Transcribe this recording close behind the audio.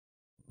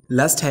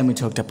Last time we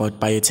talked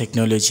about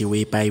biotechnology,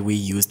 whereby we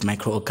used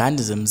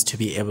microorganisms to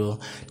be able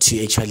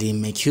to actually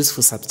make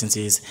useful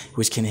substances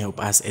which can help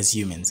us as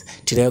humans.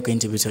 Today we're going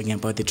to be talking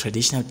about the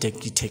traditional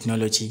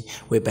technology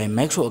whereby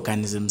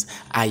microorganisms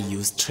are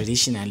used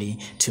traditionally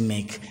to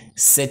make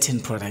certain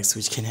products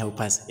which can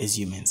help us as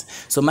humans.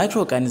 So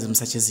microorganisms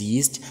such as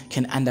yeast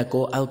can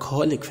undergo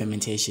alcoholic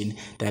fermentation,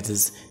 that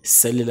is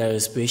cellular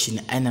respiration,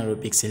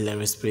 anaerobic cellular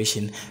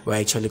respiration. We're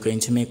actually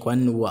going to make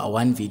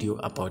one video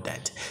about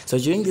that. So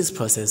during this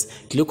process,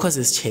 glucose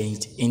is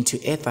changed into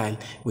ethyl,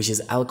 which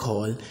is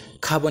alcohol,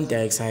 carbon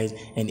dioxide,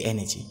 and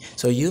energy.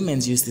 So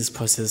humans use this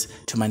process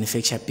to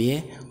manufacture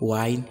beer,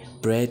 wine,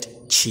 bread,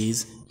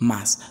 cheese,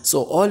 mass.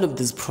 So all of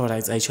these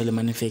products are actually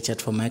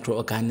manufactured from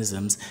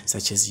microorganisms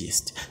such as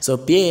yeast. So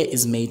beer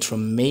is made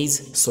from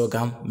maize,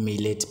 sorghum,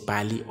 millet,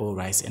 barley, or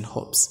rice and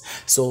hops.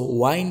 So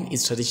wine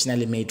is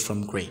traditionally made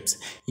from grapes.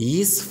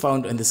 Yeast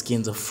found on the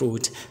skins of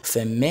fruit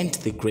ferment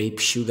the grape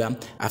sugar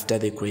after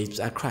the grapes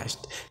are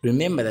crushed.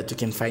 Remember that you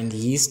can find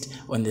yeast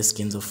on the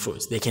skins of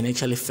fruits. They can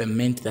actually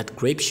ferment that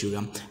grape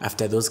sugar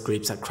after those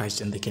grapes are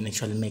crushed, and they can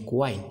actually make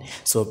wine.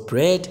 So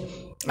bread,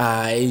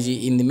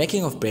 in the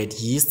making of bread,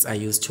 yeasts are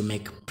used to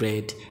make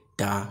bread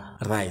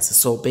rise.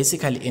 So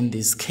basically in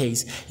this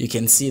case, you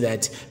can see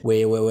that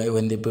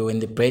when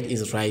the bread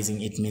is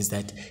rising, it means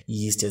that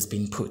yeast has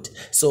been put.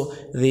 So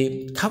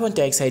the carbon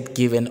dioxide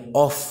given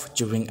off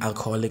during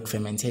alcoholic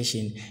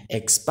fermentation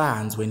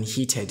expands when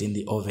heated in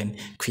the oven,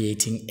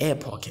 creating air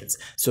pockets.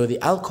 So the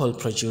alcohol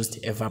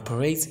produced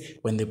evaporates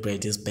when the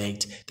bread is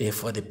baked,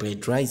 therefore the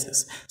bread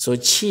rises. So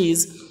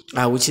cheese,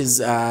 which is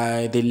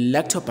the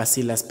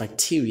lactobacillus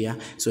bacteria,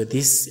 so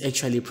this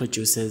actually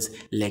produces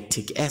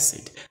lactic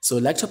acid. So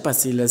lactobacillus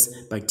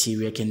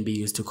bacteria can be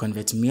used to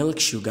convert milk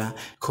sugar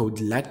called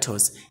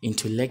lactose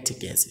into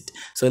lactic acid.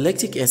 So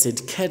lactic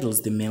acid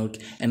curdles the milk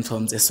and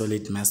forms a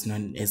solid mass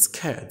known as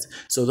curds.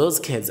 So those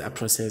curds are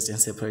processed and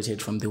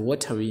separated from the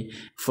watery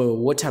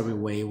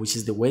whey, which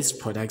is the waste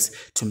products,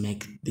 to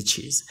make the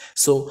cheese.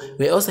 So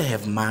we also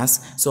have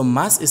mass. So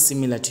mass is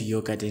similar to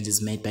yogurt and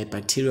is made by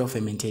bacterial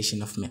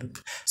fermentation of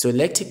milk. So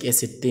lactic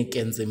acid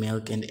thickens the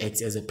milk and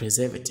acts as a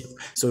preservative.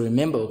 So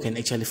remember, we can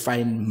actually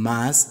find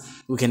mass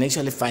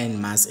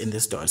in the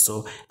store.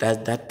 So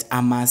that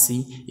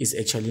amasi is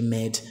actually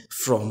made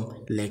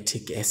from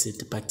lactic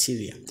acid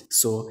bacteria.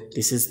 So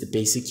this is the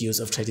basic use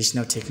of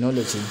traditional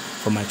technology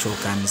for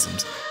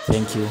microorganisms.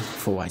 Thank you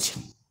for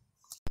watching.